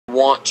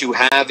want to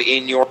have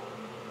in your...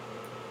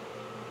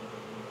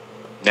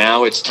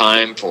 Now it's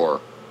time for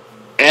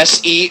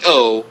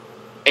SEO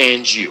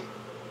and you.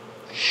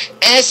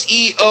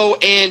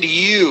 SEO and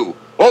you.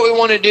 What we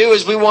want to do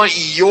is we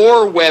want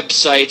your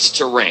websites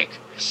to rank.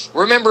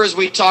 Remember, as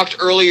we talked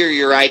earlier,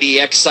 your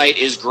IDX site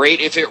is great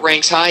if it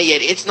ranks high,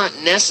 yet it's not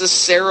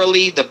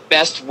necessarily the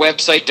best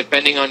website,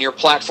 depending on your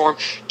platform,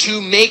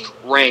 to make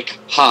rank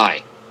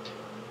high.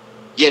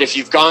 Yet if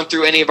you've gone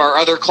through any of our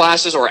other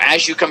classes, or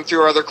as you come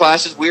through our other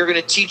classes, we are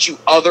going to teach you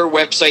other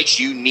websites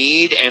you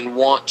need and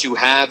want to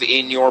have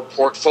in your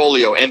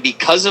portfolio. And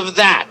because of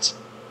that,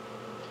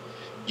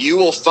 you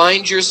will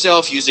find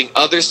yourself using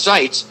other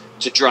sites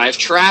to drive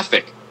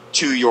traffic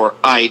to your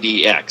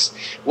IDX.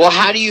 Well,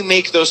 how do you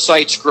make those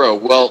sites grow?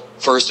 Well,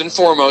 first and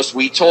foremost,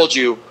 we told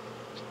you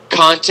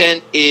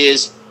content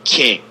is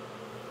king.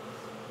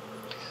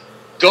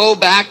 Go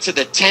back to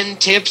the 10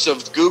 tips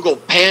of Google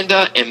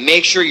Panda and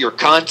make sure your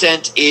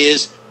content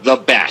is the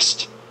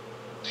best.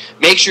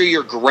 Make sure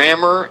your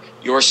grammar,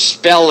 your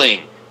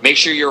spelling, make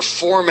sure your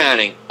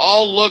formatting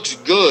all looks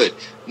good.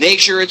 Make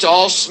sure it's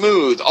all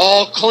smooth,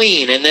 all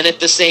clean, and then at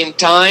the same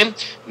time,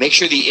 make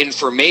sure the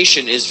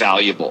information is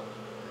valuable.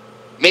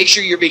 Make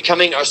sure you're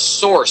becoming a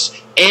source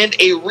and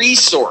a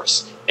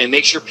resource, and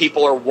make sure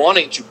people are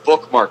wanting to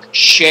bookmark,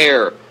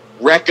 share,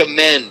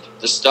 recommend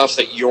the stuff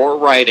that you're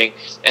writing,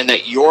 and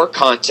that your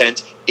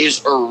content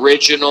is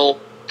original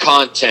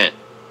content,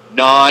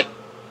 not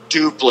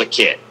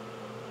duplicate.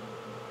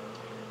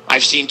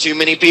 I've seen too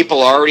many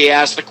people already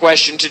ask the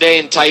question today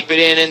and type it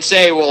in and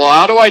say, well,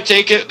 how do I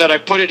take it that I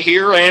put it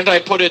here and I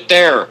put it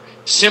there?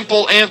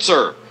 Simple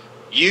answer.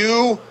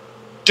 You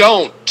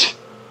don't.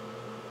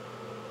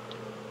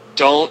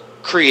 Don't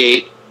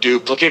create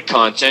duplicate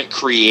content.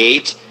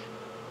 Create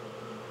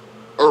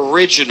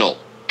original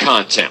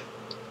content.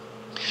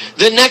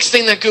 The next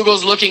thing that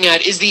Google's looking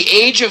at is the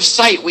age of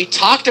site. We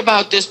talked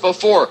about this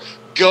before.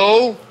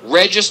 Go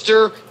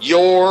register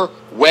your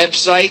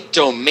website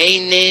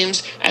domain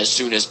names as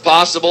soon as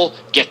possible.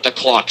 Get the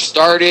clock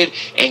started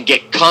and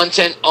get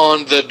content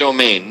on the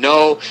domain.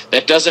 No,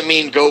 that doesn't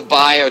mean go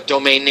buy a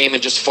domain name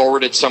and just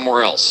forward it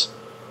somewhere else.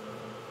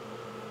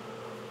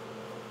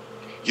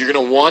 You're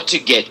going to want to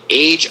get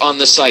age on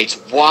the sites.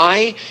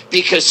 Why?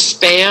 Because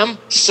spam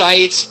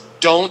sites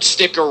don't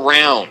stick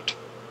around.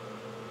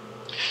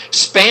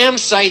 Spam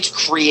sites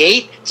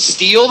create,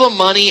 steal the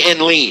money,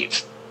 and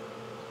leave.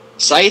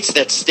 Sites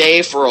that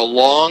stay for a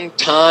long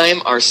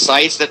time are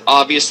sites that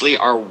obviously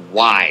are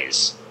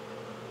wise.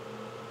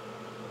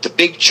 The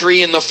big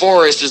tree in the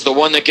forest is the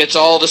one that gets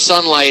all the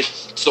sunlight.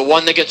 It's the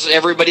one that gets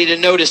everybody to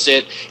notice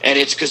it, and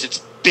it's because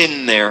it's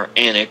been there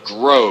and it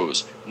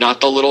grows.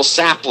 Not the little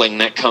sapling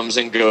that comes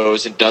and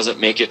goes and doesn't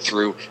make it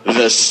through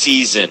the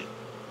season.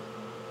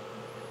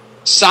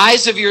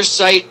 Size of your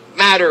site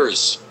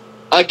matters.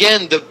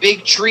 Again, the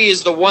big tree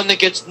is the one that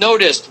gets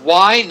noticed.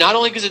 Why? Not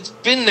only because it's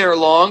been there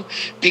long,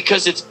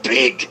 because it's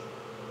big.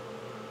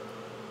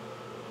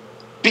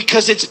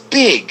 Because it's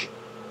big.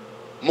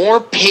 More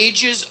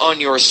pages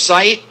on your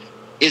site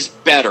is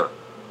better.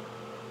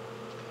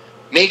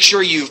 Make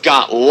sure you've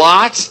got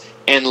lots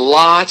and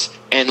lots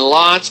and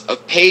lots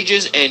of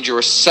pages, and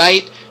your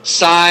site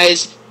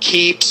size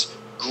keeps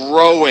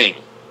growing.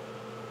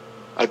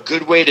 A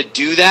good way to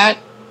do that,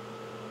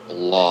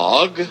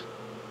 blog.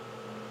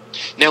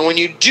 Now, when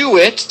you do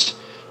it,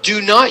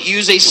 do not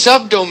use a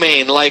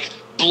subdomain like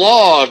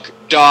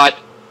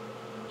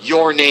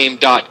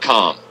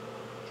blog.yourname.com.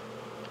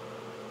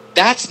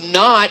 That's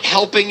not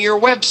helping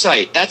your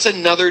website. That's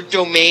another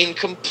domain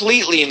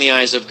completely in the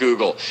eyes of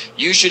Google.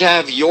 You should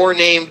have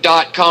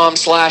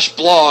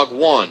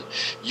yourname.com/blog1,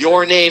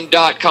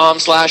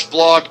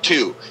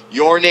 yourname.com/blog2,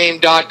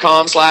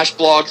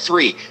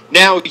 yourname.com/blog3.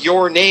 Now,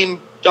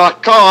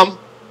 yourname.com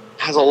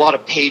has a lot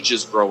of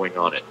pages growing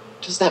on it.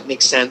 Does that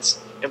make sense?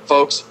 And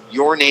folks,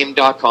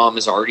 yourname.com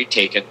is already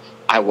taken.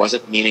 I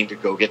wasn't meaning to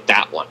go get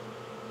that one.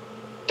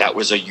 That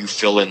was a you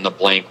fill in the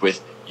blank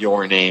with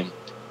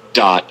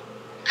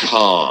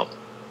yourname.com.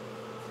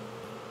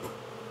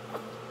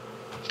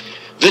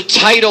 The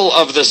title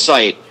of the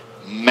site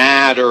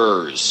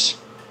matters.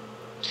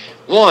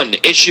 One,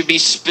 it should be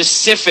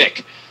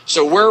specific.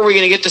 So where are we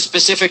going to get the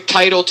specific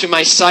title to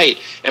my site?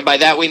 And by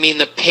that we mean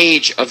the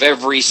page of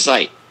every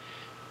site.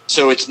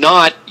 So it's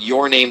not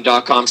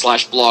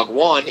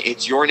yourname.com/blog1,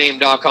 it's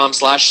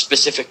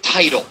yourname.com/specific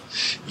title,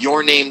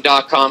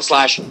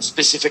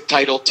 yourname.com/specific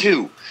title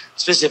 2,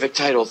 specific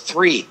title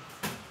 3.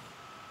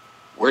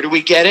 Where do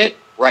we get it?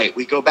 Right,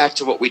 we go back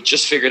to what we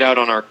just figured out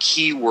on our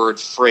keyword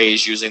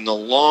phrase using the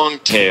long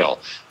tail.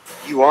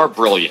 You are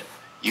brilliant.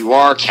 You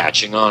are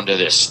catching on to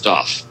this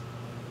stuff.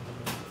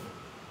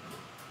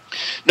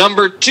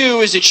 Number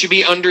 2 is it should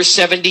be under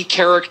 70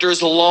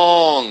 characters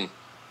long.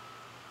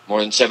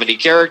 More than 70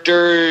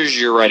 characters,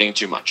 you're writing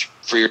too much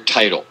for your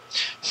title.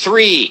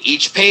 3,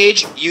 each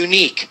page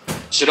unique.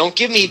 So don't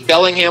give me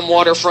Bellingham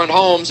Waterfront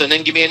Homes and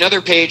then give me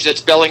another page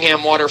that's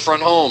Bellingham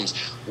Waterfront Homes.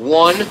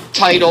 One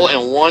title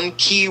and one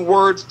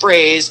keyword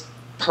phrase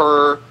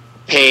per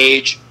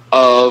page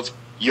of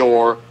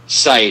your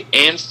site.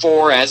 And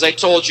 4, as I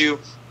told you,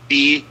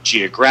 be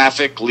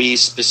geographically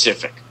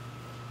specific.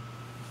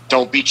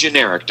 Don't be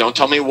generic. Don't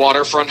tell me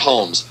waterfront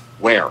homes.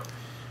 Where?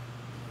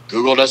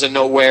 Google doesn't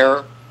know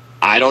where.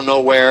 I don't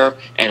know where.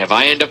 And if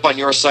I end up on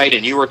your site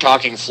and you were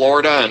talking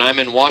Florida and I'm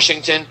in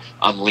Washington,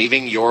 I'm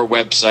leaving your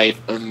website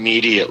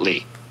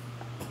immediately.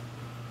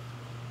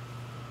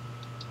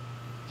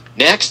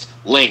 Next,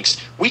 links.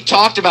 We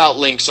talked about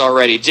links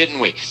already, didn't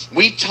we?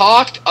 We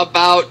talked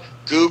about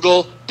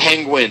Google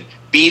Penguin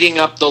beating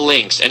up the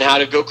links and how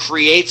to go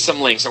create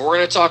some links. And we're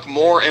going to talk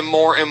more and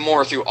more and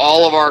more through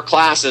all of our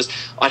classes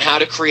on how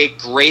to create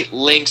great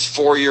links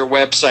for your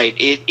website.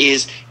 It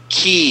is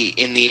key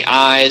in the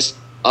eyes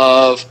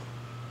of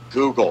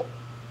Google.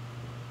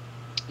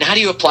 Now, how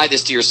do you apply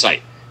this to your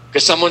site?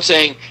 Because someone's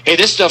saying, hey,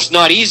 this stuff's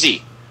not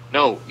easy.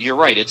 No, you're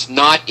right. It's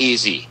not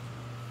easy.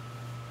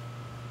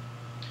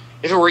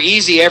 If it were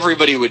easy,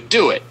 everybody would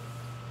do it.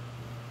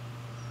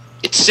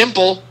 It's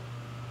simple.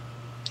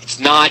 It's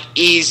not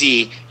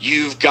easy.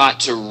 You've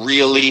got to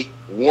really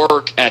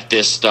work at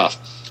this stuff.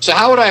 So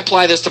how would I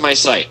apply this to my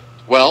site?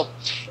 Well,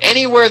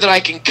 anywhere that I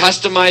can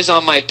customize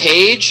on my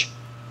page,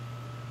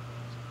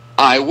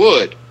 I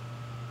would.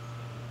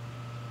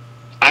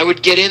 I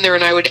would get in there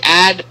and I would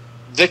add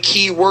the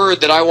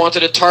keyword that I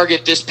wanted to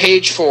target this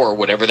page for,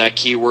 whatever that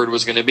keyword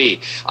was going to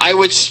be. I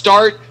would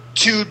start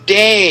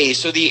today,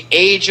 so the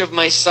age of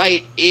my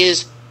site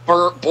is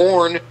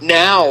born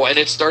now, and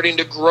it's starting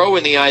to grow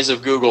in the eyes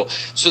of Google,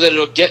 so that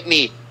it'll get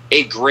me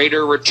a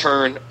greater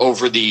return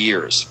over the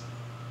years.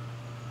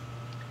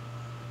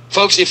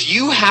 Folks, if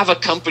you have a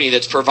company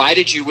that's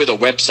provided you with a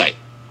website,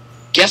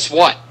 guess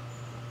what?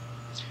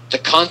 The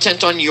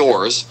content on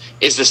yours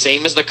is the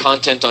same as the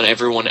content on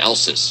everyone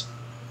else's.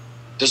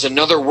 There's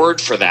another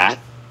word for that,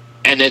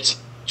 and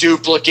it's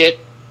duplicate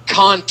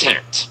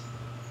content.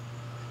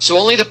 So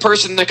only the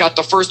person that got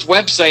the first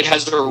website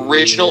has the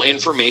original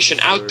information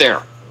out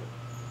there.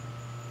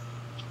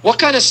 What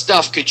kind of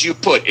stuff could you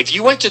put, if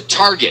you went to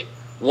target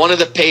one of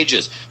the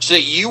pages so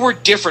that you were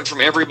different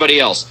from everybody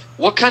else,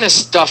 what kind of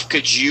stuff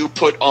could you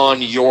put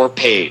on your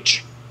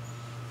page?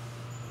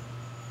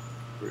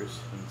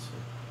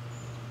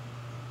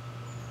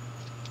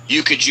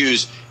 You could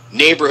use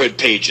neighborhood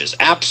pages,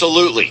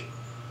 absolutely.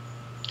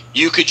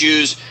 You could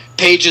use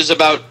pages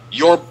about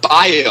your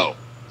bio,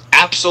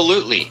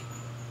 absolutely.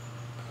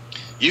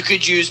 You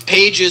could use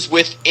pages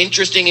with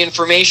interesting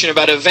information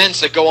about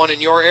events that go on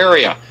in your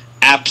area,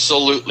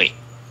 absolutely.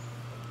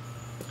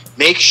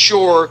 Make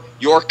sure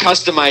you're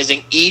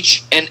customizing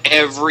each and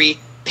every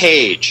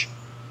page.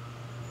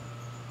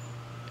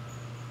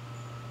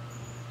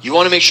 You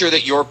want to make sure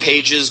that your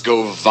pages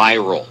go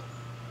viral.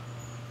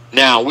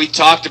 Now, we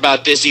talked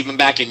about this even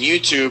back in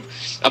YouTube,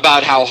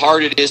 about how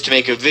hard it is to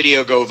make a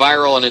video go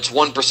viral, and it's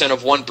 1%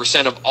 of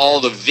 1% of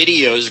all the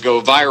videos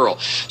go viral.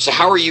 So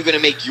how are you going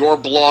to make your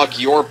blog,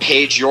 your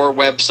page, your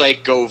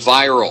website go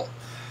viral?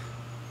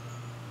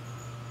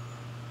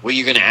 What are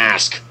you going to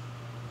ask?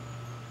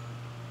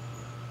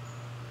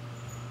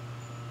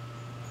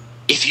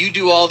 If you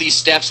do all these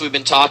steps we've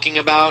been talking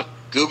about,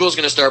 Google's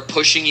going to start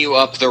pushing you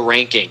up the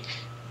ranking.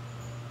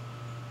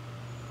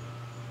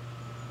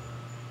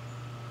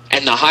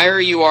 And the higher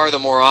you are, the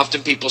more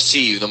often people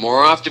see you. The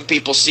more often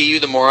people see you,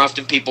 the more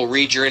often people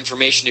read your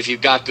information if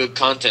you've got good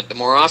content. The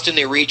more often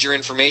they read your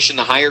information,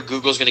 the higher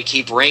Google's going to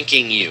keep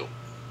ranking you.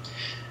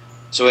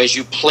 So as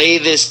you play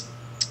this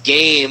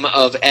game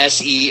of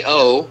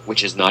SEO,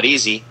 which is not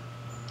easy,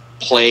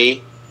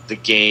 play the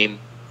game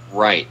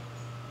right.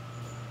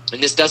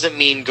 And this doesn't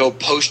mean go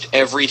post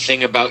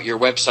everything about your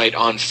website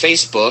on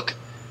Facebook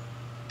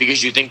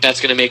because you think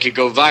that's going to make it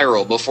go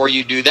viral. Before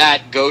you do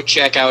that, go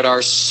check out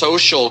our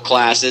social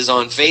classes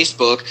on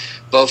Facebook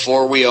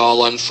before we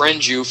all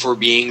unfriend you for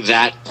being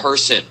that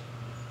person.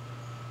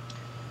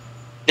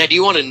 Now, do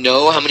you want to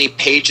know how many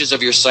pages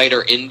of your site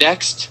are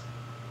indexed?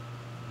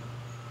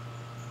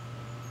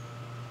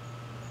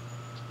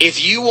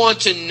 If you want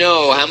to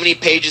know how many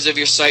pages of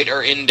your site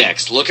are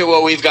indexed, look at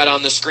what we've got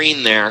on the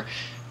screen there,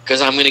 because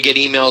I'm going to get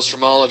emails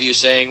from all of you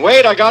saying,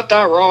 wait, I got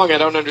that wrong, I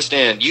don't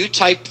understand. You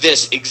type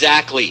this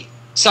exactly.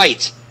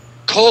 Site,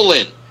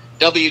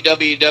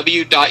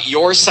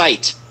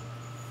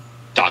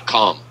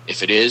 www.yoursite.com.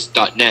 If it is,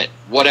 .net,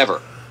 whatever.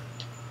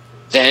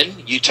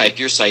 Then you type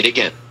your site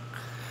again.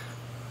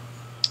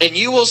 And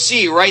you will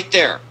see right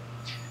there,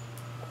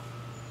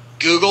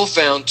 Google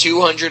found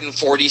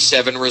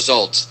 247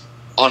 results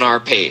on our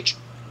page.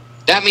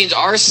 That means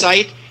our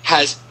site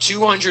has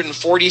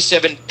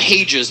 247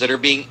 pages that are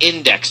being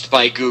indexed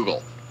by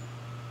Google.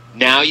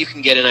 Now you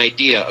can get an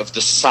idea of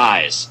the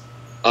size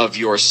of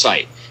your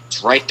site.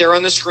 It's right there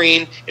on the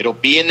screen. It'll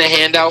be in the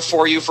handout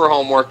for you for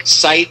homework.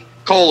 Site,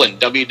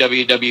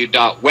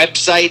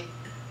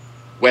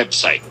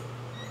 www.website.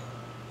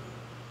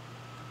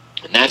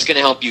 And that's going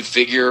to help you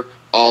figure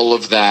all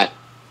of that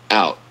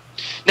out.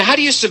 Now, how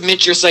do you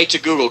submit your site to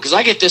Google? Because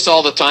I get this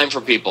all the time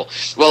from people.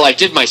 Well, I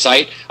did my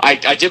site, I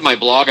did my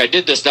blog, I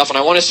did this stuff, and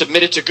I want to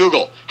submit it to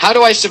Google. How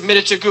do I submit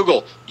it to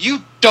Google?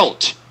 You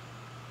don't.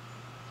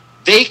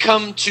 They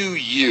come to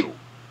you.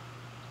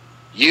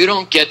 You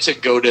don't get to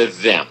go to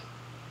them.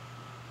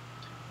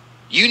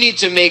 You need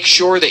to make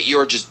sure that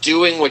you're just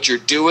doing what you're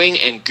doing,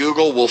 and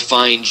Google will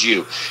find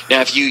you. Now,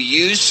 if you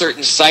use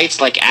certain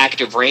sites like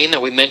Active Rain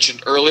that we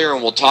mentioned earlier,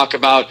 and we'll talk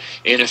about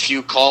in a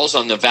few calls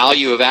on the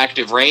value of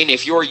Active Rain,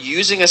 if you're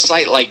using a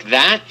site like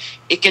that,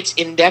 it gets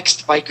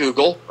indexed by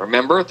Google.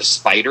 Remember, the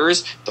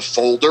spiders, the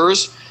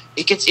folders,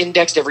 it gets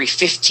indexed every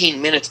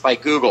 15 minutes by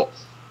Google,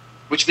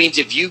 which means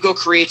if you go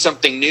create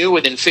something new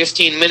within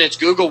 15 minutes,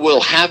 Google will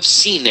have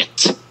seen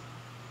it.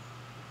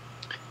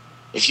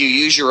 If you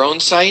use your own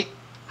site,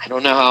 I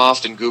don't know how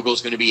often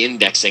Google's going to be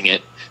indexing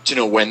it to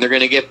know when they're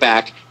going to get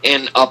back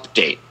and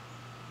update.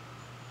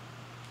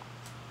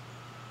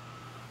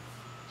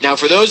 Now,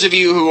 for those of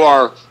you who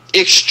are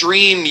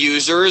extreme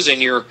users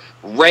and you're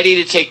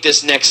ready to take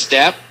this next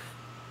step,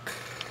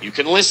 you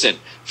can listen.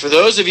 For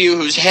those of you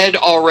whose head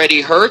already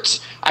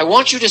hurts, I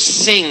want you to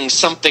sing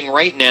something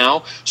right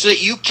now so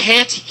that you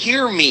can't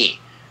hear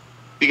me,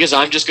 because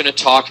I'm just going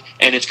to talk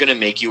and it's going to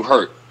make you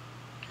hurt.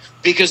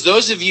 Because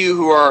those of you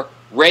who are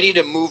ready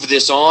to move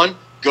this on,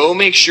 go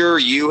make sure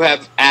you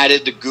have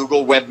added the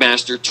Google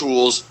Webmaster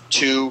Tools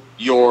to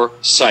your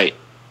site.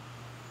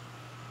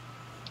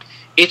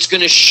 It's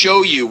going to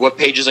show you what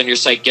pages on your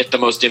site get the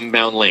most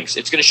inbound links.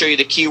 It's going to show you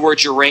the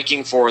keywords you're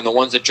ranking for and the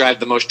ones that drive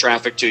the most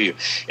traffic to you.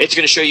 It's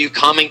going to show you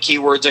common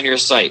keywords on your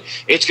site.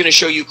 It's going to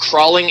show you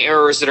crawling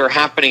errors that are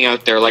happening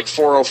out there, like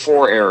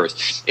 404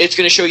 errors. It's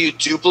going to show you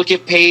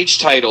duplicate page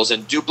titles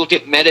and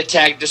duplicate meta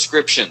tag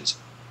descriptions.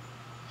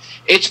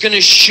 It's going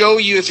to show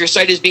you if your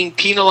site is being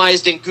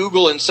penalized in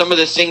Google and some of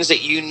the things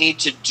that you need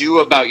to do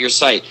about your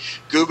site.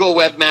 Google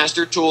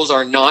Webmaster Tools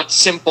are not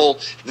simple.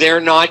 They're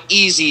not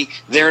easy.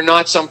 They're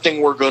not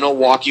something we're going to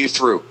walk you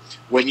through.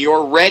 When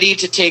you're ready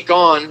to take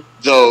on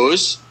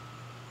those,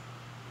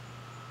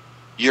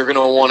 you're going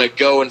to want to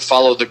go and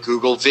follow the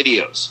Google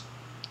videos.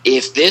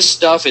 If this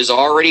stuff has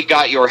already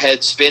got your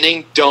head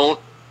spinning,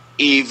 don't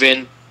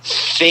even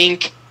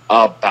think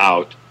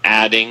about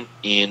adding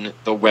in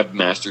the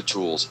Webmaster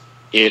Tools.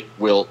 It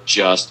will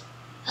just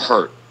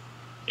hurt.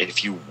 And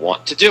if you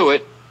want to do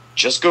it,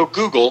 just go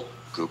Google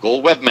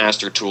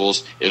Webmaster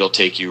Tools. It'll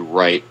take you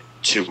right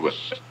to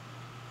it.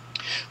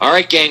 All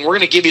right, gang, we're going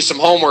to give you some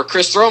homework.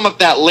 Chris, throw them up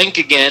that link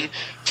again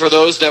for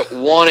those that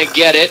want to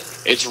get it.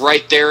 It's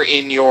right there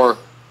in your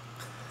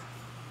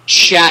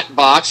chat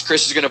box.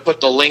 Chris is going to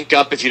put the link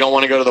up if you don't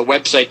want to go to the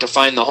website to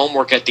find the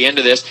homework at the end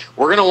of this.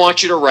 We're going to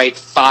want you to write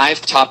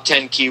 5 top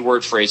 10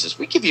 keyword phrases.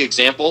 We give you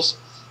examples.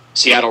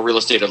 Seattle real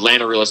estate,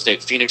 Atlanta real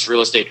estate, Phoenix real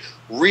estate.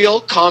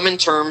 Real common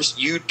terms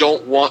you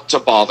don't want to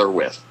bother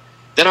with.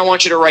 Then I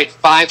want you to write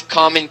 5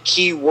 common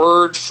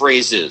keyword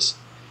phrases.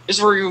 This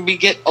is where we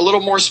get a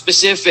little more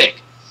specific.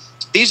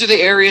 These are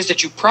the areas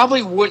that you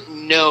probably wouldn't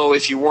know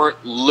if you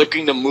weren't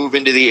looking to move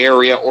into the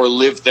area or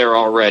live there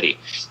already.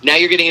 Now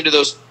you're getting into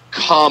those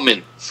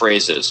common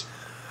phrases.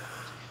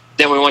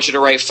 Then we want you to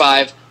write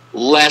 5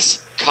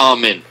 less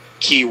common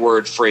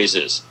keyword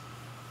phrases.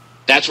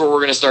 That's where we're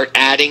going to start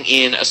adding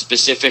in a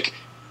specific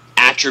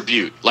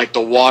attribute, like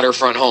the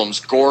waterfront homes,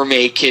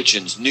 gourmet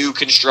kitchens, new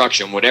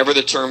construction, whatever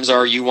the terms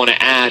are you want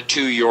to add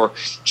to your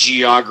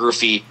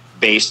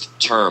geography-based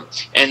term.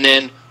 And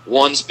then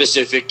 1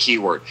 specific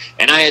keyword.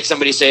 And I had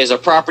somebody say, is a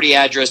property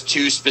address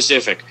too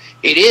specific?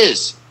 It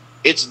is.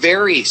 It's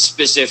very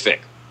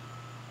specific.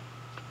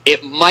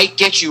 It might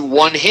get you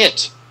 1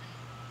 hit.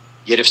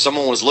 Yet if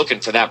someone was looking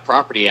for that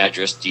property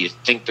address, do you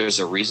think there's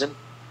a reason?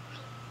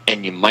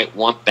 And you might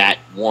want that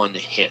 1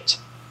 hit.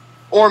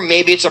 Or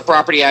maybe it's a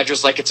property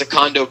address like it's a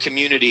condo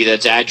community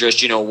that's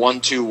addressed,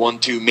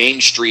 1212 Main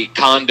Street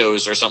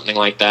condos or something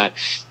like that.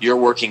 You're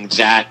working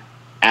that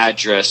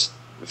address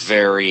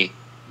very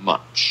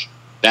much.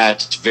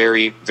 That's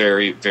very,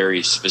 very,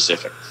 very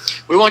specific.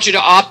 We want you to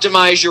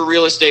optimize your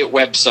real estate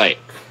website.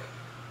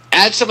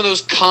 Add some of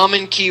those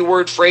common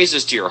keyword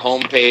phrases to your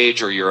home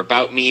page or your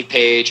About Me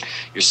page,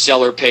 your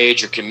seller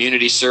page, your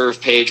community serve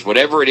page,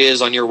 whatever it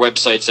is on your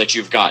websites that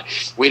you've got.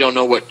 We don't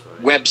know what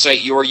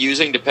website you're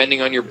using.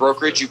 Depending on your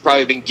brokerage, you've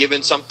probably been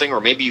given something,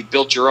 or maybe you've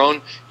built your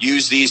own.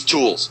 Use these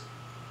tools.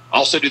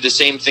 Also do the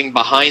same thing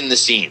behind the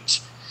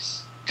scenes.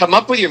 Come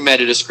up with your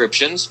meta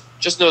descriptions.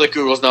 Just know that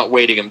Google's not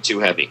weighting them too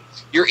heavy.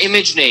 Your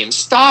image names.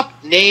 Stop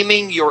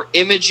naming your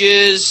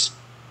images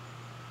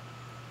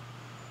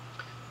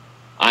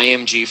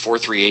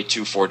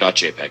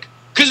img43824.jpg,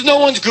 because no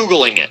one's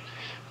Googling it.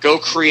 Go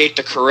create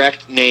the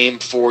correct name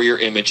for your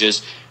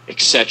images,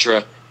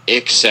 etc.,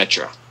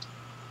 etc.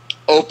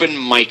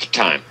 Open mic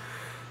time.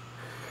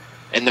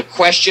 And the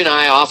question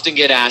I often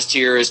get asked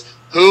here is,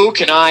 who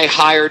can I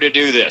hire to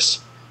do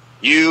this?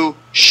 You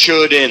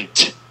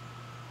shouldn't,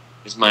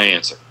 is my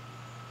answer.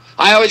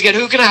 I always get,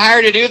 who can I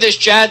hire to do this,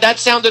 Chad? That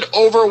sounded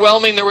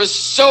overwhelming. There was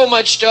so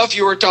much stuff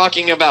you were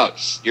talking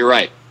about. You're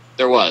right,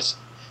 there was.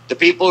 The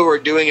people who are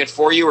doing it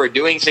for you are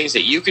doing things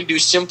that you can do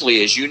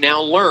simply, as you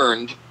now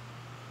learned.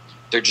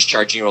 They're just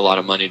charging you a lot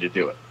of money to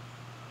do it.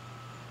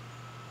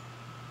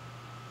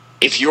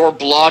 If you're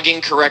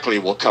blogging correctly,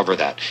 we'll cover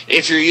that.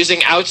 If you're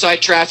using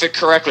outside traffic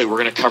correctly, we're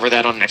going to cover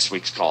that on next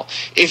week's call.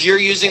 If you're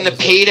using the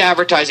paid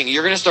advertising,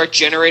 you're going to start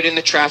generating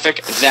the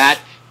traffic that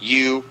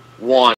you want.